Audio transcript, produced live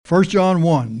1 John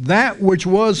 1, that which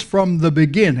was from the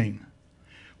beginning,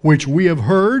 which we have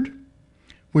heard,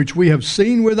 which we have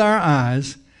seen with our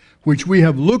eyes, which we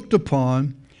have looked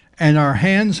upon, and our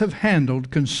hands have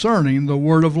handled concerning the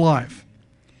word of life.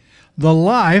 The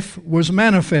life was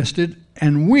manifested,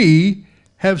 and we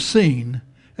have seen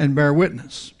and bear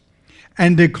witness,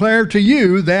 and declare to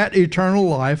you that eternal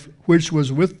life which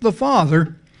was with the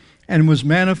Father and was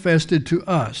manifested to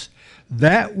us.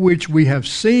 That which we have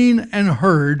seen and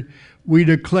heard, we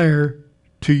declare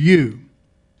to you.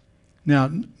 Now,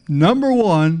 number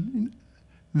one,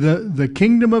 the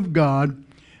kingdom of God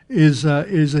is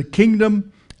a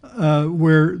kingdom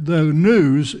where the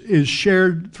news is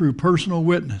shared through personal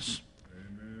witness.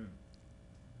 Amen.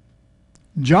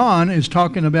 John is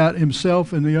talking about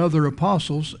himself and the other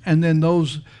apostles, and then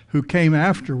those who came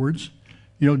afterwards.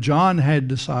 You know, John had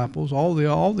disciples. All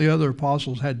the other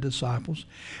apostles had disciples,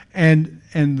 and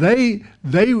they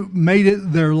made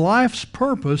it their life's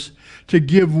purpose to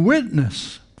give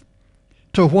witness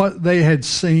to what they had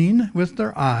seen with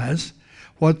their eyes,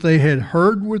 what they had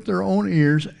heard with their own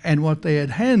ears, and what they had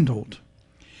handled.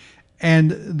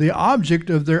 And the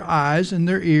object of their eyes and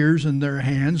their ears and their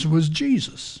hands was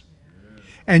Jesus.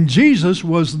 And Jesus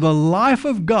was the life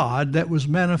of God that was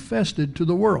manifested to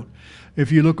the world. If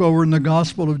you look over in the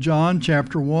Gospel of John,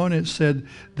 chapter 1, it said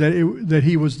that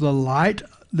he was the light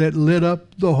that lit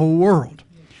up the whole world.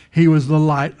 He was the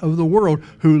light of the world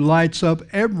who lights up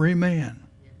every man.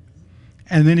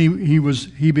 And then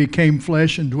he became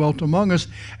flesh and dwelt among us,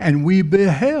 and we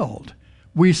beheld,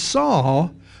 we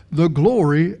saw the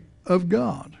glory of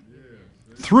God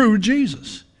through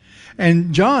Jesus.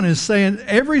 And John is saying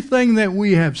everything that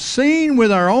we have seen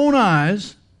with our own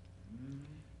eyes,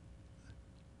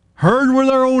 heard with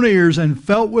our own ears, and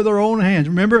felt with our own hands.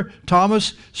 Remember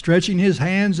Thomas stretching his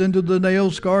hands into the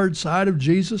nail-scarred side of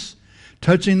Jesus,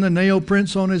 touching the nail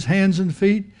prints on his hands and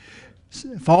feet,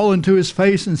 falling to his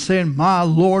face and saying, "My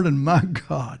Lord and my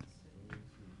God."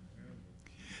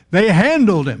 They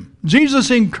handled him.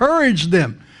 Jesus encouraged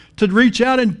them to reach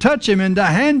out and touch him and to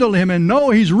handle him and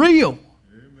know he's real.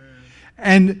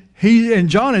 Amen. And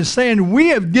John is saying, we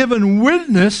have given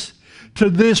witness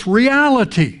to this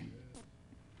reality.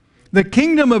 The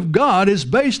kingdom of God is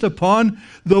based upon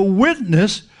the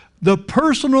witness, the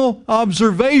personal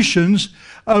observations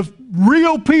of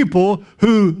real people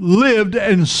who lived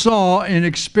and saw and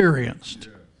experienced.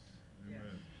 Yeah.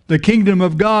 The kingdom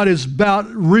of God is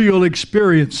about real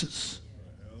experiences.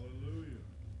 Hallelujah.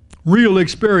 Real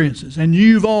experiences, and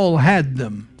you've all had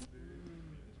them.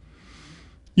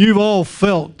 You've all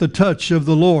felt the touch of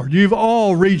the Lord. You've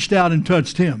all reached out and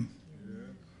touched Him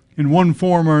in one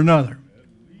form or another.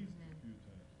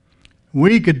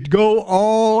 We could go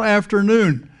all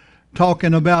afternoon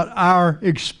talking about our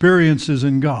experiences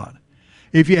in God.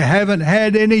 If you haven't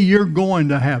had any, you're going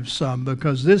to have some,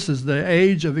 because this is the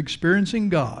age of experiencing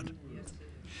God.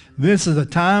 This is a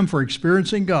time for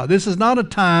experiencing God. This is not a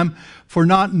time for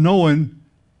not knowing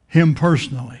Him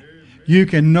personally. You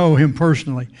can know Him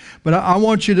personally. But I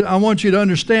want you to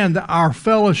understand that our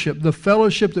fellowship, the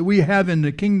fellowship that we have in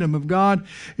the kingdom of God,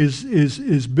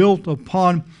 is built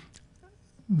upon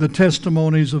the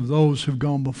testimonies of those who've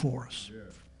gone before us.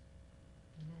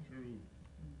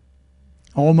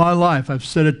 All my life I've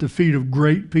sat at the feet of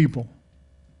great people.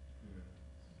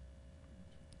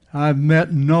 I've met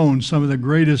and known some of the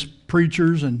greatest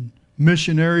preachers and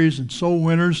missionaries and soul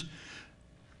winners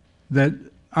that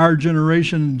our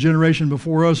generation and generation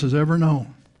before us has ever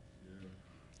known.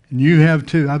 And you have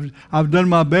too. I've done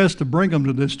my best to bring them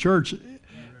to this church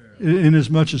in as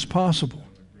much as possible,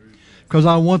 because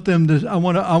I want them to. I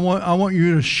want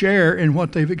you to share in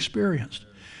what they've experienced.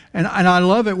 And I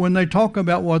love it when they talk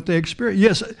about what they experience.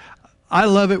 Yes, I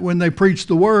love it when they preach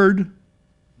the Word,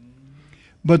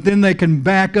 but then they can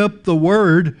back up the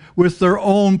Word with their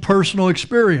own personal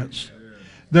experience.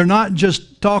 They're not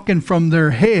just talking from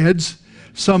their heads,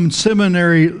 some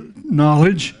seminary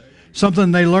knowledge,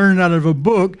 something they learned out of a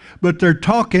book, but they're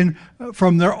talking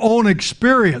from their own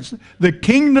experience. The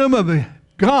kingdom of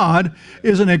God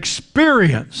is an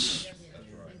experience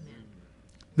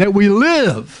that we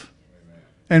live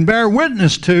and bear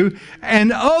witness to,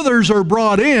 and others are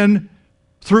brought in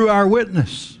through our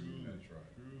witness.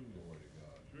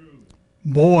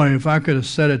 Boy, if I could have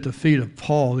sat at the feet of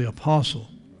Paul the apostle.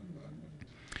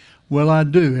 Well, I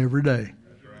do every day,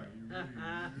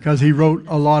 because he wrote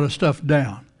a lot of stuff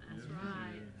down.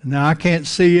 Now, I can't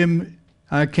see him,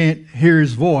 I can't hear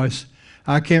his voice,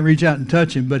 I can't reach out and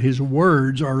touch him, but his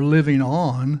words are living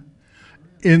on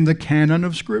in the canon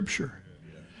of Scripture.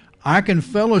 I can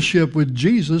fellowship with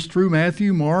Jesus through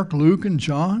Matthew, Mark, Luke, and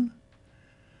John.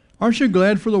 Aren't you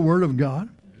glad for the Word of God?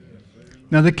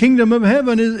 Now, the kingdom of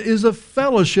heaven is a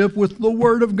fellowship with the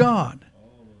Word of God.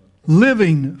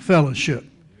 Living fellowship.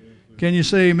 Can you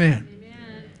say amen?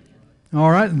 Amen. All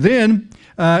right. Then,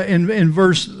 in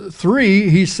verse 3,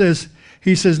 he says,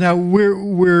 now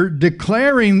we're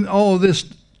declaring all this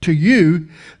to you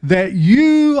that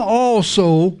you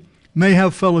also may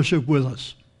have fellowship with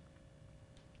us.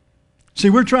 See,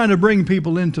 we're trying to bring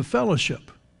people into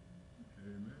fellowship.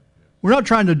 We're not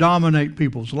trying to dominate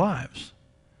people's lives.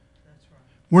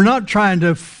 We're not trying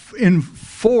to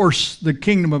enforce the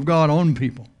kingdom of God on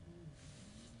people.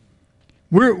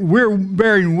 We're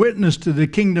bearing witness to the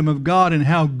kingdom of God and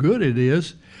how good it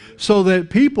is, so that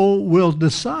people will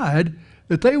decide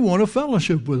that they want to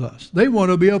fellowship with us. They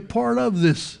want to be a part of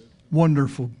this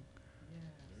wonderful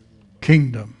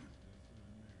kingdom.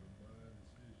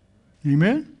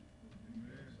 Amen?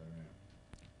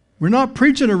 We're not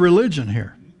preaching a religion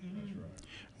here.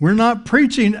 We're not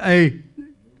preaching an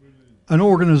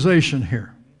organization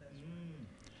here.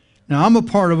 Now, I'm a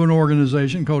part of an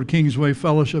organization called Kingsway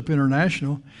Fellowship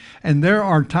International, and there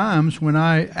are times when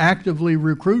I actively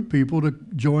recruit people to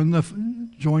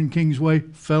join Kingsway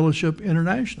Fellowship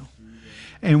International.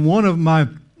 And one of my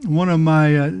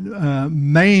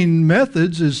main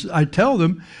methods is I tell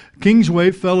them,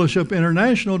 Kingsway Fellowship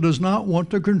International does not want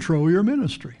to control your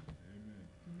ministry.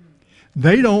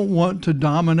 They don't want to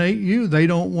dominate you. They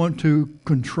don't want to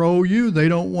control you. They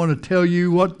don't want to tell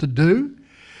you what to do.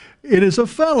 It is a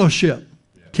fellowship.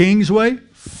 Kingsway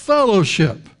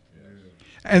Fellowship.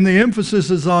 And the emphasis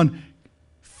is on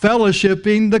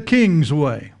fellowshipping the King's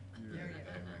way.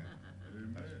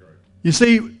 You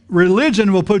see,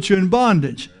 religion will put you in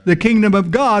bondage. The kingdom of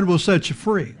God will set you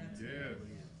free.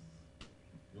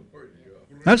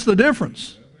 That's the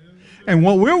difference. And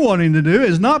what we're wanting to do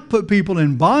is not put people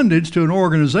in bondage to an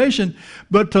organization,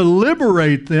 but to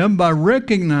liberate them by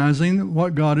recognizing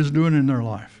what God is doing in their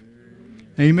life.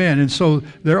 Amen. And so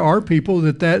there are people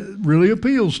that really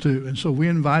appeals to. And so we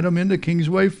invite them into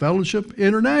Kingsway Fellowship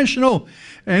International.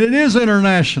 And it is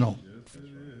international.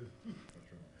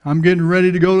 I'm getting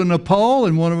ready to go to Nepal,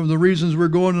 and one of the reasons we're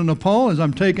going to Nepal is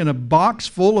I'm taking a box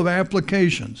full of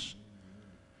applications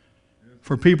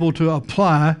for people to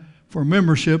apply for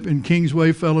membership in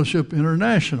Kingsway Fellowship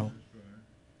International.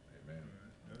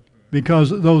 Because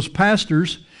those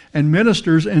pastors and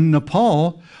ministers in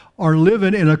Nepal are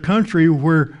living in a country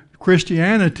where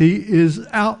Christianity is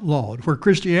outlawed, where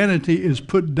Christianity is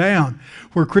put down,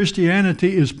 where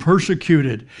Christianity is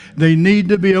persecuted. They need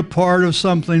to be a part of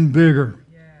something bigger.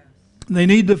 They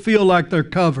need to feel like they're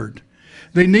covered.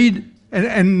 They need,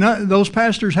 those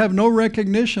pastors have no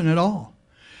recognition at all.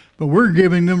 But we're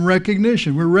giving them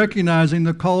recognition. We're recognizing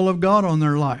the call of God on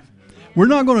their life. We're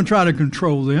not going to try to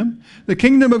control them. The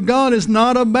kingdom of God is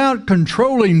not about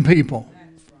controlling people.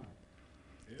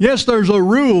 Yes, there's a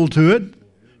rule to it.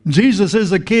 Jesus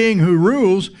is a king who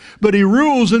rules, but he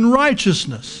rules in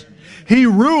righteousness. He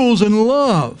rules in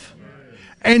love.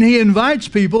 And he invites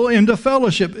people into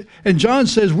fellowship. And John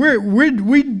says,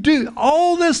 we do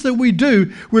all this that we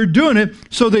do, we're doing it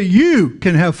so that you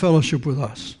can have fellowship with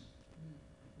us.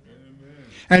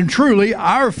 And truly,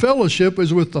 our fellowship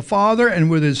is with the Father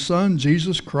and with his Son,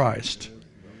 Jesus Christ.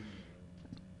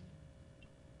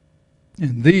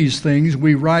 And these things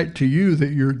we write to you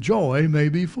that your joy may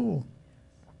be full.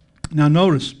 Now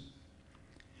notice,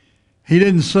 he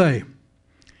didn't say,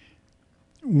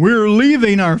 we're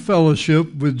leaving our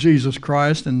fellowship with Jesus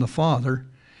Christ and the Father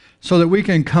so that we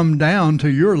can come down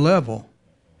to your level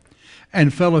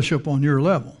and fellowship on your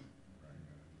level.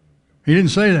 He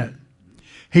didn't say that.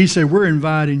 He said, we're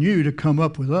inviting you to come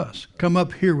up with us. Come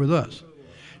up here with us.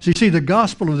 See, the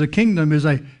gospel of the kingdom is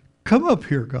a come up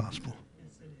here gospel.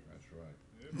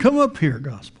 Come up here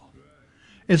gospel.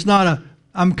 It's not a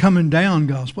I'm coming down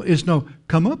gospel. It's no,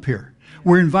 come up here.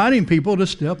 We're inviting people to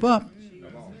step up.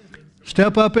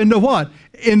 Step up into what?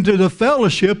 Into the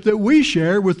fellowship that we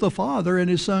share with the Father and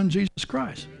his Son, Jesus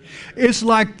Christ. It's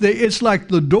like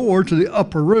the door to the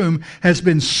upper room has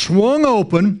been swung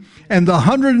open, and the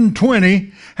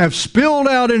 120 have spilled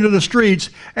out into the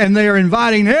streets, and they are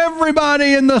inviting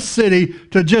everybody in the city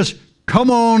to just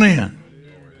come on in.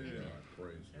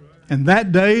 And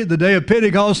that day, the day of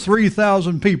Pentecost,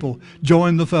 3,000 people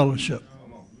joined the fellowship.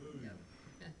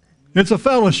 It's a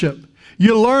fellowship.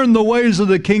 You learn the ways of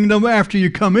the kingdom after you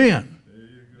come in.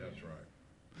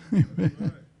 That's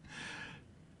right.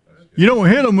 You don't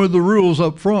hit them with the rules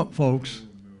up front, folks.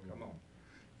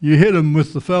 You hit them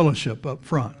with the fellowship up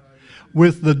front,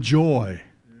 with the joy.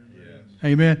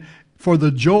 Amen. For the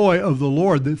joy of the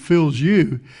Lord that fills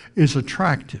you is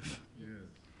attractive.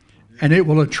 And it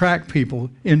will attract people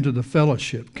into the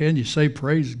fellowship. Can you say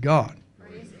praise God?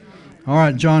 Praise God. All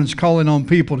right, John's calling on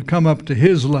people to come up to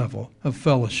his level of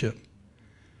fellowship.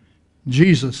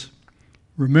 Jesus,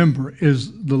 remember,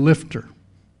 is the lifter.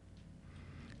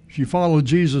 If you follow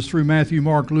Jesus through Matthew,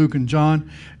 Mark, Luke, and John,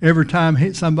 every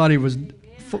time somebody was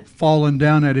falling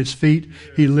down at his feet,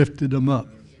 he lifted them up.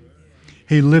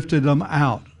 He lifted them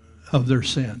out of their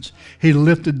sins. He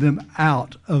lifted them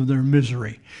out of their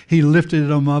misery. He lifted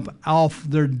them up off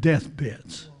their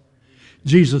deathbeds.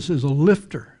 Jesus is a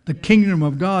lifter. The kingdom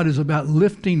of God is about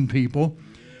lifting people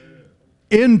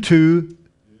into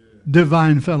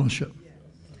divine fellowship.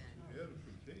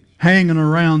 Hanging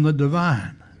around the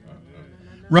divine.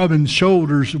 Rubbing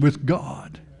shoulders with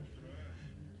God.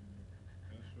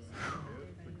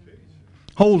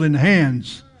 Holding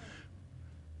hands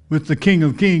with the King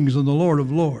of Kings and the Lord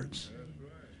of Lords.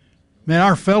 Man,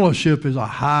 our fellowship is a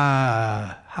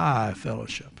high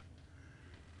fellowship.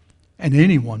 And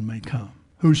anyone may come.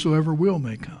 Whosoever will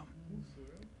may come.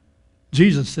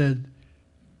 Jesus said,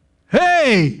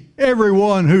 hey,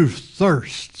 everyone who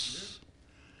thirsts,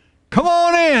 come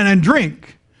on in and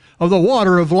drink of the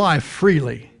water of life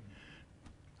freely.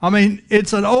 I mean,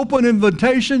 it's an open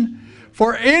invitation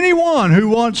for anyone who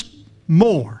wants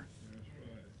more.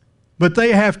 But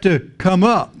they have to come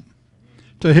up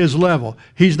to his level.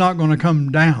 He's not going to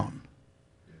come down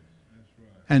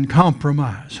and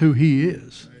compromise who he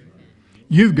is.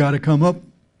 You've got to come up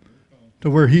to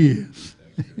where he is.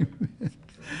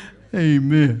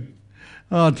 Amen.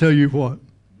 I'll tell you what.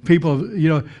 People,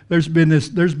 there's been,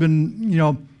 it's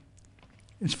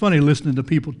funny listening to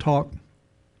people talk,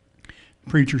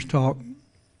 preachers talk,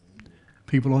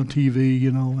 people on TV,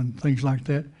 and things like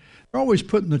that. They're always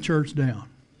putting the church down.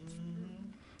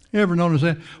 You ever notice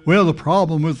that? Well, the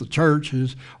problem with the church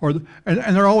is,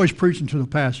 and they're always preaching to the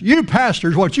pastor. You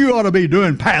pastors, what you ought to be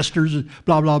doing, pastors,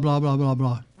 blah, blah, blah, blah, blah,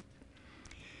 blah.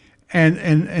 And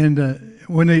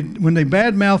when they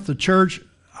badmouth the church,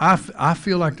 I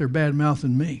feel like they're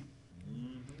badmouthing me.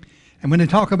 And when they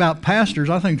talk about pastors,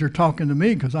 I think they're talking to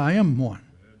me because I am one.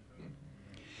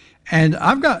 And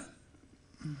I've got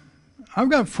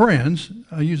friends,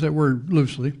 I use that word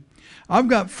loosely, I've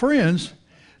got friends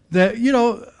that,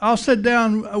 I'll sit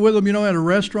down with them, at a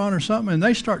restaurant or something, and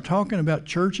they start talking about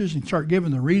churches and start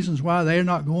giving the reasons why they're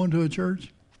not going to a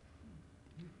church.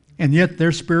 And yet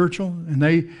they're spiritual,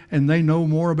 and they know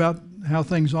more about how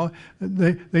things are.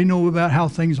 They know about how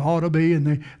things ought to be,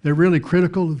 and they're really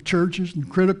critical of churches and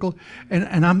critical.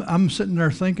 And I'm sitting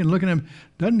there thinking, looking at him,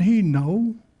 doesn't he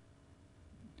know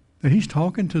that he's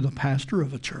talking to the pastor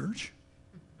of a church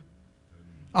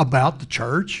about the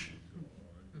church?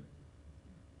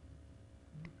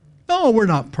 No, we're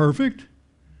not perfect.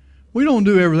 We don't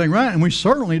do everything right, and we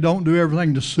certainly don't do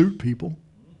everything to suit people.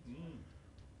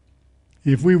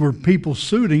 If we were people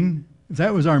suiting, if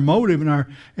that was our motive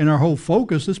and our whole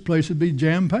focus, this place would be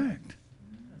jam-packed.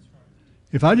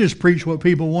 If I just preached what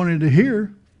people wanted to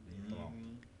hear,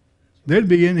 they'd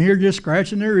be in here just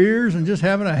scratching their ears and just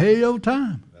having a hey old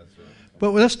time.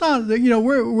 But that's not,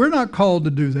 we're not called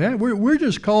to do that. We're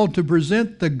just called to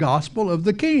present the gospel of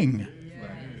the King.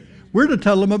 We're to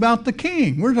tell them about the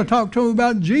King. We're to talk to them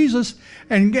about Jesus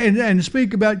and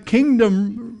speak about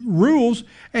kingdom rules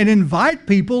and invite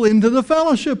people into the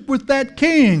fellowship with that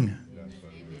King.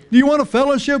 Do you want a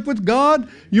fellowship with God?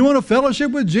 You want a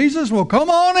fellowship with Jesus? Well, come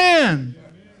on in.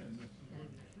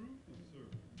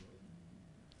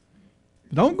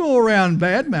 Don't go around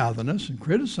bad-mouthing us and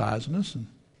criticizing us. And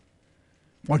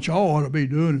what y'all ought to be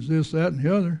doing is this, that, and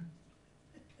the other.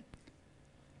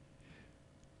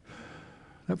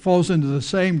 That falls into the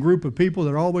same group of people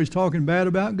that are always talking bad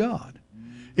about God.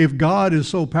 If God is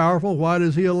so powerful, why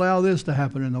does he allow this to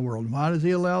happen in the world? Why does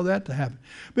he allow that to happen?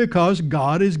 Because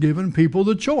God has given people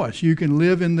the choice. You can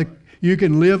live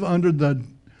under the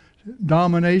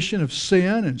domination of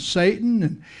sin and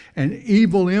Satan and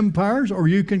evil empires, or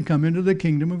you can come into the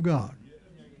kingdom of God.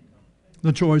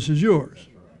 The choice is yours.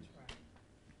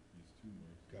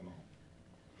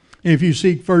 If you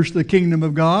seek first the kingdom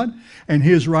of God and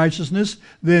his righteousness,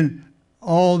 then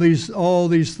all these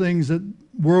things that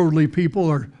worldly people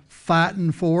are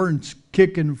fighting for and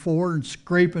kicking for and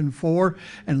scraping for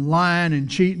and lying and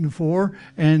cheating for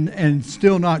and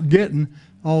still not getting,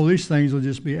 all these things will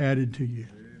just be added to you.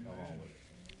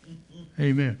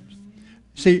 Amen.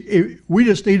 See, we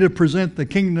just need to present the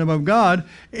kingdom of God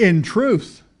in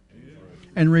truth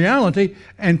and reality,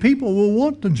 and people will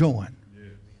want to join.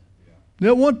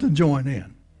 They'll want to join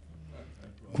in.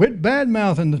 Quit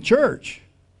bad-mouthing the church.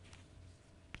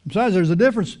 Besides, there's a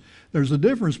difference. There's a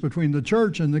difference between the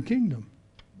church and the kingdom.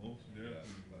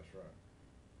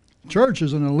 Church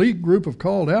is an elite group of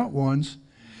called out ones,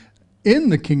 in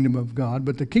the kingdom of God,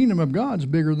 but the kingdom of God is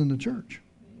bigger than the church.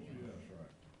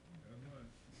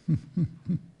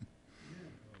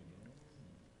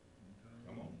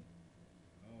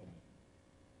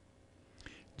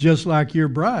 Just like your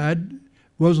bride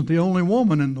wasn't the only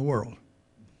woman in the world.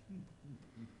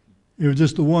 It was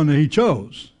just the one that he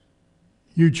chose.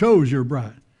 You chose your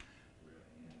bride.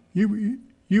 You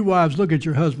wives, look at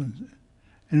your husband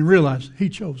and realize he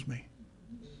chose me.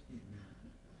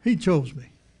 He chose me.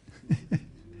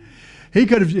 He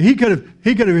could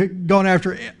have gone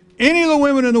after any of the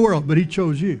women in the world, but he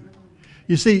chose you.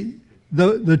 You see,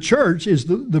 the church is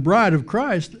the bride of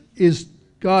Christ, is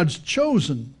God's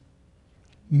chosen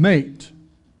mate.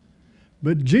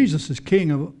 But Jesus is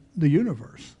king of the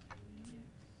universe.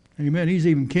 Amen. He's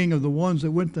even king of the ones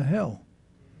that went to hell.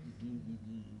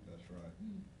 That's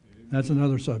right. That's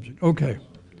another subject. Okay.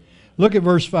 Look at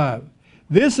verse 5.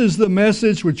 This is the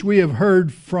message which we have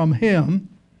heard from him.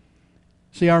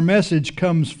 See, our message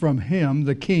comes from him,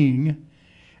 the king,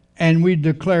 and we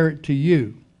declare it to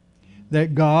you,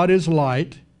 that God is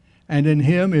light, and in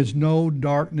him is no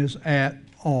darkness at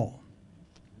all.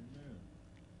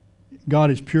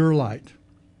 God is pure light.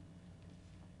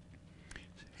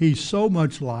 He's so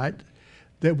much light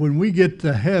that when we get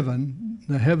to heaven,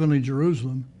 the heavenly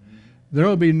Jerusalem, there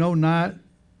will be no night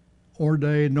or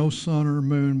day, no sun or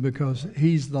moon, because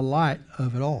he's the light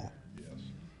of it all. Yes.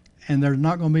 And there's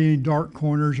not going to be any dark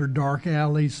corners or dark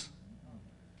alleys.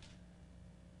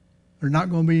 There's not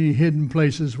going to be any hidden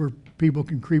places where people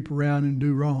can creep around and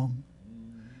do wrong,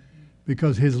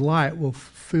 because his light will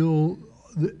fill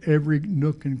every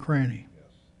nook and cranny. Yes.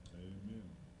 Amen.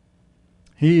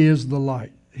 He is the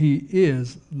light. He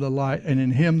is the light, and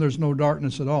in him there's no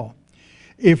darkness at all.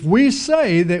 If we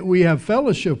say that we have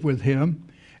fellowship with him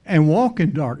and walk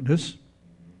in darkness,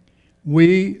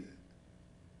 we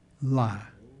lie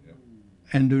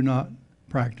and do not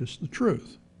practice the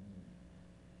truth.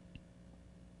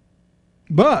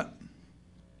 But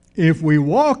if we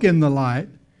walk in the light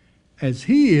as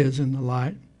he is in the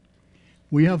light,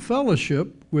 we have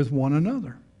fellowship with one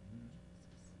another.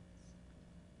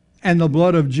 And the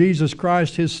blood of Jesus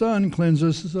Christ, his Son,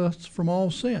 cleanses us from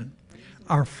all sin.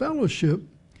 Our fellowship,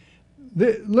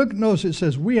 notice it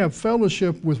says we have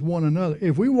fellowship with one another.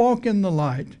 If we walk in the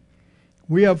light,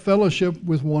 we have fellowship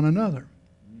with one another.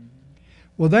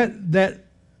 Well, that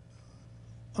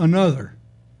another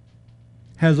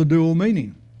has a dual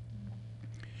meaning.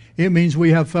 It means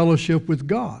we have fellowship with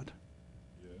God.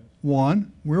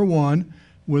 One, we're one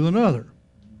with another.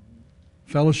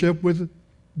 Fellowship with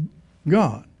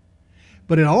God.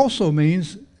 But it also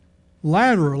means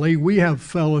laterally we have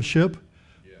fellowship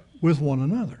with one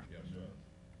another.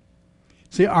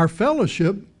 See, our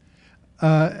fellowship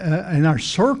and our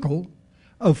circle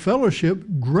of fellowship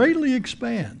greatly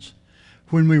expands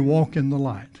when we walk in the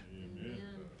light. Amen.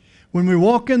 When we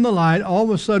walk in the light, all of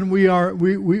a sudden we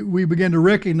begin to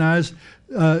recognize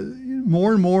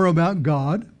more and more about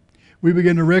God. We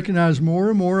begin to recognize more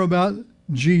and more about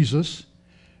Jesus.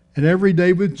 And every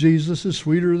day with Jesus is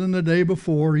sweeter than the day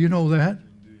before. You know that.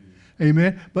 Indeed.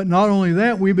 Amen. But not only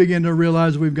that, we begin to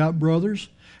realize we've got brothers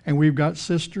and we've got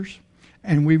sisters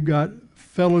and we've got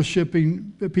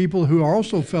fellowshipping people who are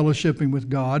also fellowshipping with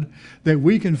God that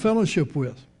we can fellowship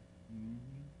with.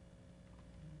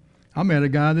 I met a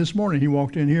guy this morning. He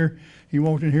walked in here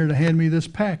to hand me this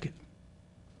packet.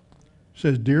 It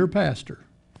says, "Dear Pastor."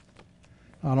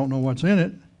 I don't know what's in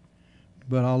it,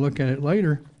 but I'll look at it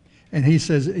later. And he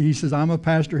says, "I'm a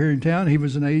pastor here in town." He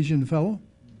was an Asian fellow,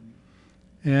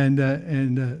 and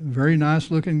a very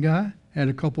nice looking guy. Had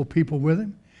a couple people with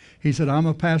him. He said, "I'm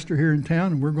a pastor here in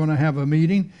town, and we're going to have a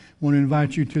meeting. I want to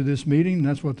invite you to this meeting." And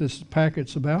that's what this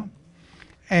packet's about.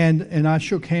 And I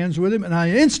shook hands with him, and I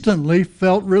instantly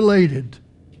felt related.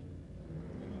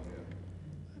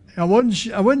 I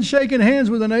wasn't shaking hands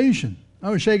with an Asian.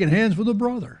 I was shaking hands with a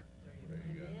brother.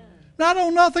 I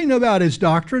know nothing about his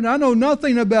doctrine. I know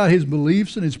nothing about his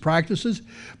beliefs and his practices.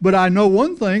 But I know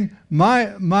one thing.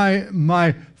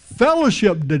 My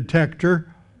fellowship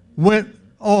detector went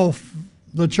off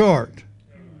the chart.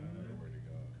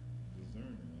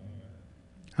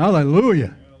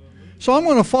 Hallelujah. So I'm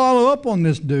going to follow up on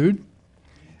this dude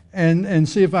and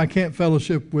see if I can't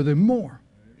fellowship with him more.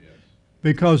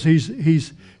 Because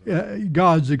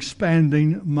God's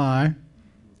expanding my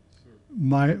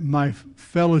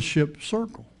fellowship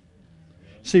circle.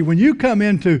 See, when you come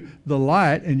into the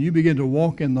light and you begin to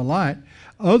walk in the light,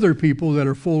 other people that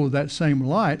are full of that same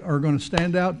light are going to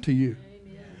stand out to you.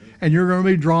 Amen. And you're going to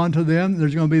be drawn to them.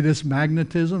 There's going to be this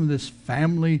magnetism, this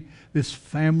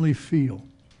family feel.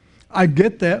 I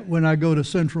get that when I go to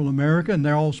Central America and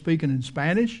they're all speaking in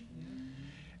Spanish.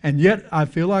 And yet I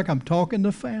feel like I'm talking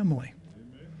to family.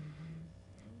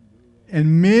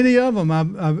 And many of them,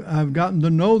 I've gotten to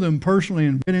know them personally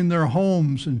and been in their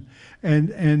homes and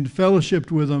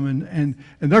fellowshipped with them, and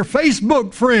they're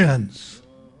Facebook friends.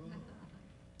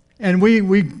 And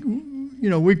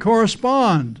we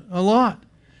correspond a lot.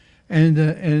 And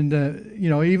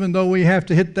even though we have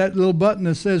to hit that little button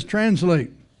that says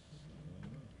translate,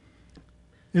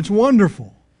 it's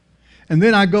wonderful. And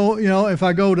then I go, if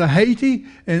I go to Haiti,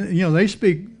 and they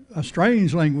speak a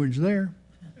strange language there.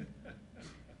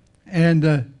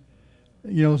 And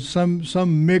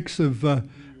some mix of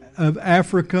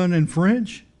African and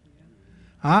French.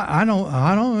 I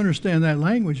don't understand that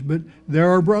language, but there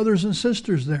are brothers and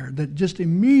sisters there that just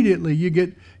immediately you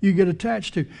get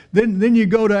attached to. Then you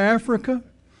go to Africa,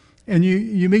 and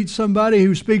you meet somebody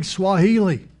who speaks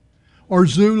Swahili, or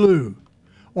Zulu,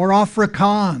 or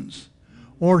Afrikaans,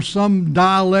 or some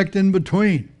dialect in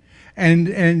between.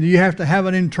 And you have to have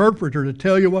an interpreter to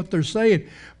tell you what they're saying.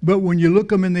 But when you look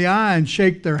them in the eye and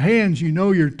shake their hands, you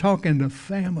know you're talking to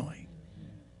family.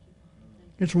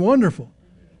 It's wonderful.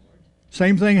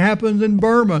 Same thing happens in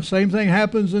Burma. Same thing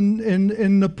happens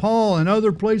in Nepal and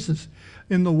other places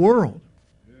in the world.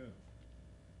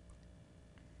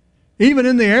 Even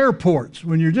in the airports,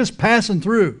 when you're just passing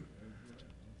through.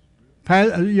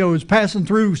 It's passing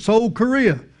through Seoul,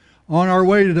 Korea, on our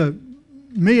way to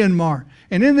Myanmar.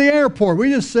 And in the airport, we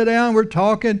just sit down, we're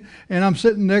talking, and I'm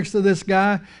sitting next to this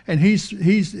guy, and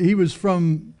he was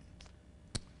from,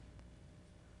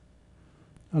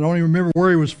 I don't even remember where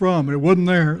he was from, but it wasn't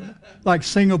there, like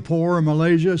Singapore or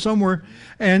Malaysia, somewhere.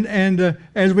 And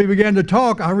as we began to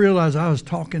talk, I realized I was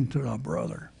talking to a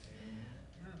brother.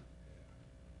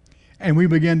 And we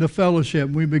began to fellowship,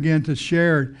 we began to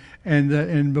share,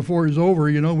 and before it was over,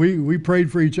 we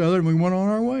prayed for each other, and we went on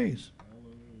our ways.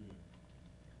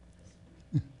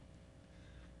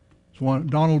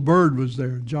 Donald Byrd was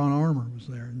there, John Armour was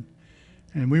there,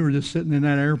 and we were just sitting in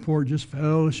that airport just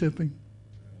fellowshipping.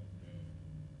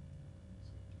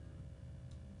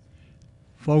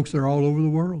 Folks, they're all over the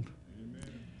world.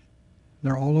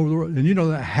 They're all over the world. And you know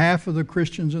that half of the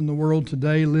Christians in the world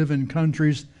today live in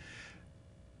countries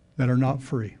that are not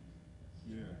free.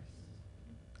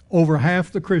 Over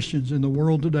half the Christians in the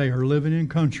world today are living in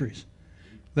countries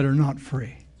that are not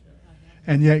free.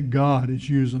 And yet God is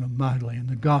using them mightily, and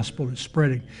the gospel is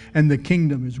spreading, and the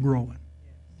kingdom is growing.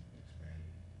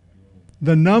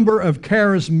 The number of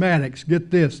charismatics,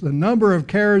 get this, the number of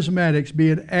charismatics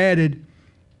being added,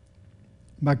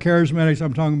 by charismatics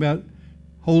I'm talking about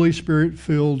Holy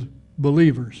Spirit-filled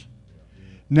believers,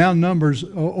 now numbers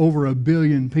over 1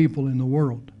 billion people in the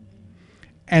world.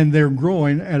 And they're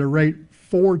growing at a rate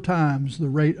 4 times the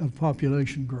rate of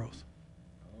population growth.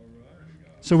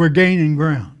 So we're gaining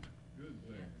ground.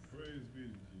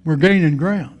 We're gaining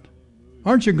ground.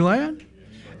 Aren't you glad?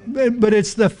 But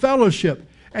it's the fellowship.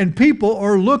 And people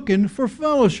are looking for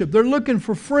fellowship. They're looking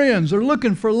for friends. They're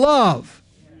looking for love.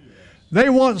 They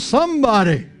want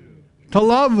somebody to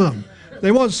love them.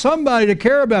 They want somebody to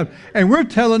care about them. And we're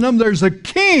telling them there's a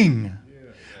king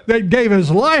that gave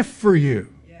his life for you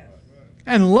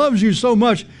and loves you so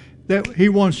much that he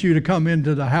wants you to come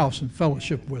into the house and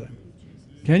fellowship with him.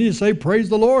 Can you say, praise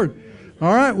the Lord?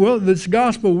 All right, well, this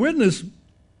gospel witness,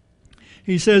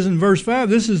 he says in verse 5,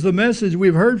 this is the message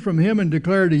we've heard from him and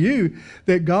declare to you,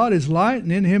 that God is light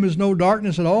and in him is no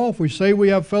darkness at all. If we say we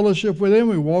have fellowship with him,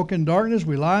 we walk in darkness,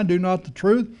 we lie and do not the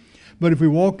truth. But if we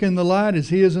walk in the light as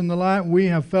he is in the light, we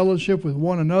have fellowship with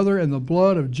one another, and the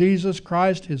blood of Jesus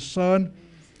Christ, his Son,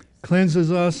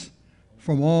 cleanses us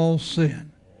from all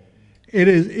sin. It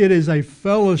is a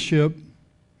fellowship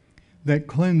that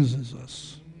cleanses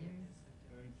us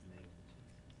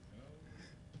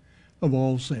of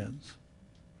all sins.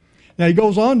 Now he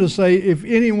goes on to say, if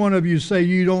any one of you say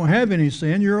you don't have any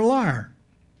sin, you're a liar.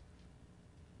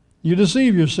 You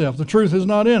deceive yourself. The truth is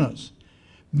not in us.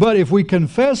 But if we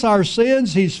confess our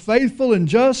sins, he's faithful and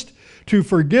just to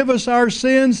forgive us our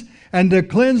sins and to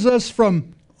cleanse us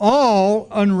from all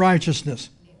unrighteousness.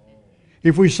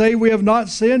 If we say we have not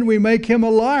sinned, we make him a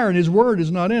liar, and his word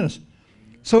is not in us.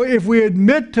 So if we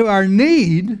admit to our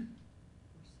need,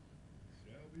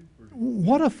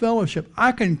 what a fellowship.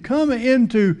 I can come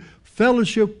into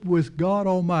fellowship with God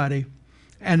Almighty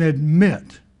and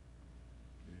admit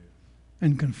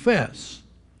and confess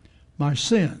my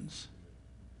sins,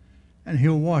 and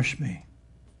he'll wash me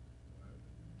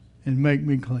and make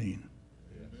me clean.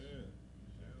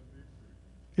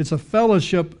 It's a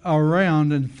fellowship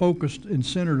around and focused and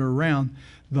centered around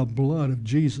the blood of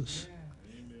Jesus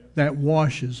that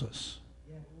washes us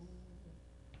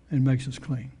and makes us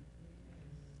clean.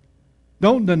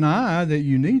 Don't deny that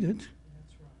you need it.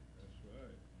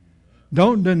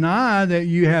 Don't deny that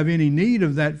you have any need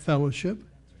of that fellowship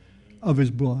of his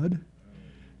blood.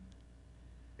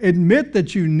 Admit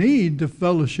that you need to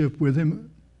fellowship with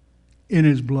him in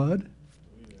his blood,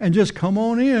 and just come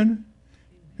on in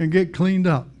and get cleaned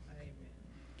up.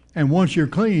 And once you're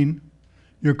clean,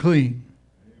 you're clean.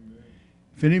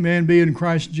 If any man be in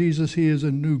Christ Jesus, he is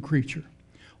a new creature.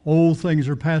 Old things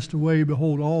are passed away.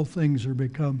 Behold, all things are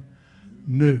become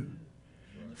new.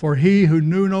 For he who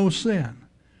knew no sin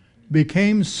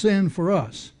became sin for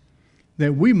us,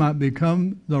 that we might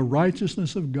become the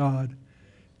righteousness of God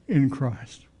in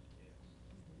Christ.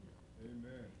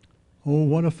 Oh,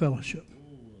 what a fellowship.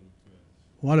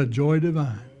 What a joy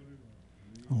divine.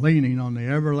 Leaning on the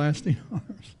everlasting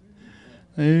arms.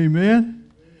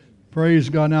 Amen. Praise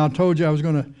God. Now I told you I was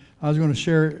going to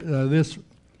share this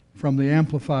from the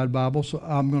Amplified Bible, so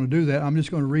I'm going to do that. I'm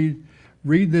just going to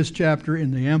read this chapter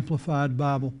in the Amplified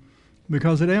Bible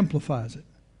because it amplifies it.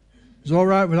 Is it all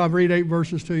right if I read 8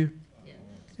 verses to you?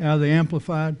 Yeah. Out of the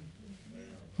Amplified?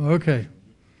 Okay.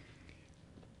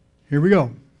 Here we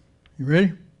go. You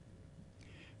ready?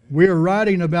 We are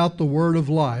writing about the word of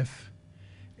life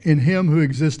in him who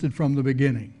existed from the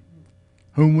beginning,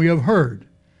 whom we have heard,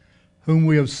 whom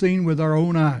we have seen with our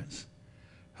own eyes,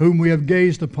 whom we have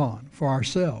gazed upon for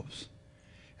ourselves,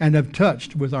 and have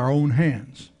touched with our own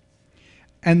hands.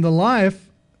 And the life,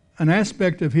 an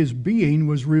aspect of his being,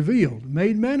 was revealed,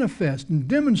 made manifest, and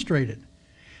demonstrated.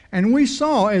 And we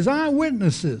saw as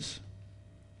eyewitnesses,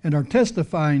 and are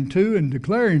testifying to and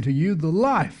declaring to you the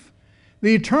life,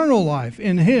 the eternal life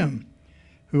in him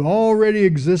who already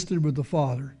existed with the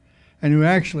Father, and who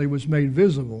actually was made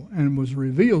visible and was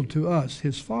revealed to us,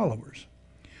 his followers.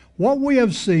 What we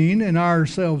have seen and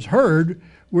ourselves heard,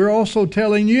 we're also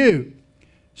telling you,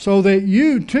 so that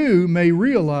you too may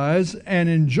realize and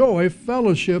enjoy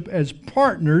fellowship as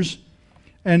partners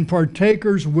and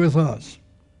partakers with us.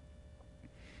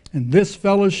 And this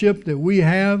fellowship that we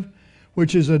have,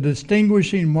 which is a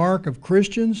distinguishing mark of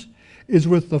Christians, is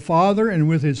with the Father and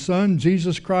with his Son,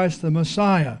 Jesus Christ the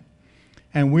Messiah.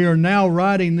 And we are now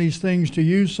writing these things to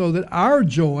you so that our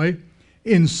joy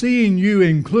in seeing you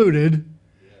included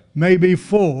may be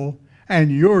full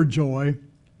and your joy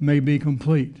may be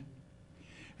complete.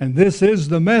 And this is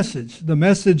the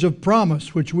message of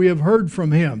promise which we have heard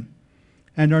from him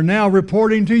and are now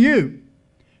reporting to you.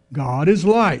 God is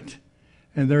light,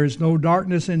 and there is no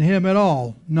darkness in him at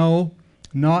all. No,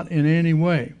 not in any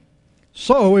way.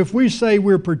 So if we say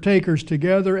we're partakers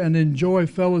together and enjoy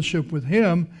fellowship with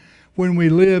him when we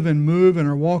live and move and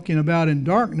are walking about in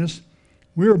darkness,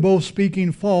 we are both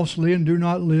speaking falsely and do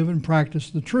not live and practice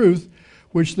the truth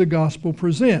which the gospel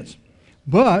presents.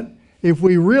 But if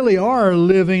we really are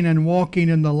living and walking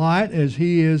in the light as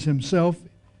he is himself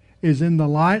is in the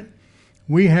light,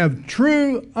 we have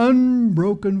true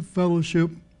unbroken fellowship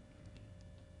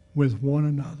with one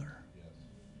another.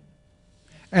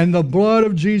 And the blood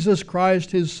of Jesus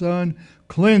Christ, his Son,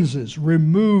 cleanses,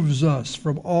 removes us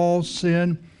from all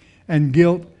sin and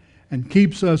guilt, and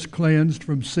keeps us cleansed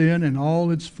from sin and all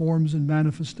its forms and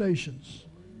manifestations.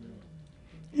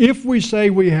 If we say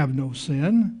we have no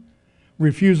sin,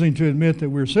 refusing to admit that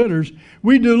we're sinners,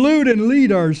 we delude and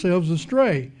lead ourselves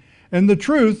astray. And the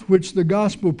truth which the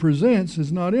gospel presents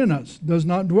is not in us, does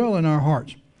not dwell in our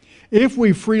hearts. If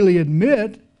we freely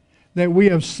admit that we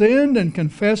have sinned and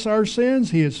confess our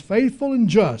sins, he is faithful and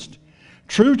just,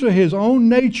 true to his own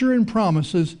nature and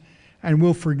promises, and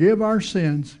will forgive our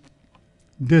sins,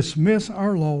 dismiss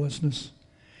our lawlessness,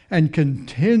 and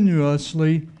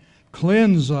continuously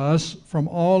cleanse us from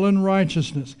all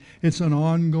unrighteousness. It's an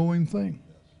ongoing thing.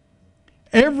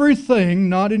 Everything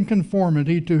not in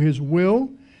conformity to his will,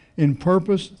 in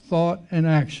purpose, thought, and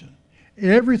action.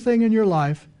 Everything in your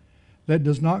life that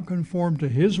does not conform to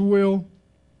his will,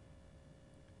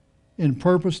 in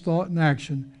purpose, thought, and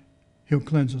action, he'll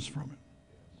cleanse us from it.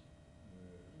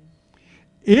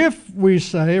 If we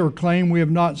say or claim we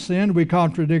have not sinned, we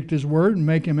contradict his word and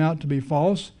make him out to be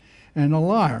false and a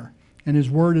liar, and his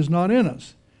word is not in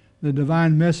us. The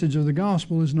divine message of the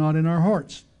gospel is not in our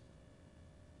hearts.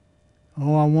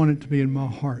 Oh, I want it to be in my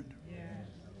heart.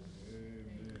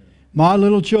 My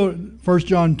little children, 1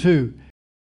 John 2,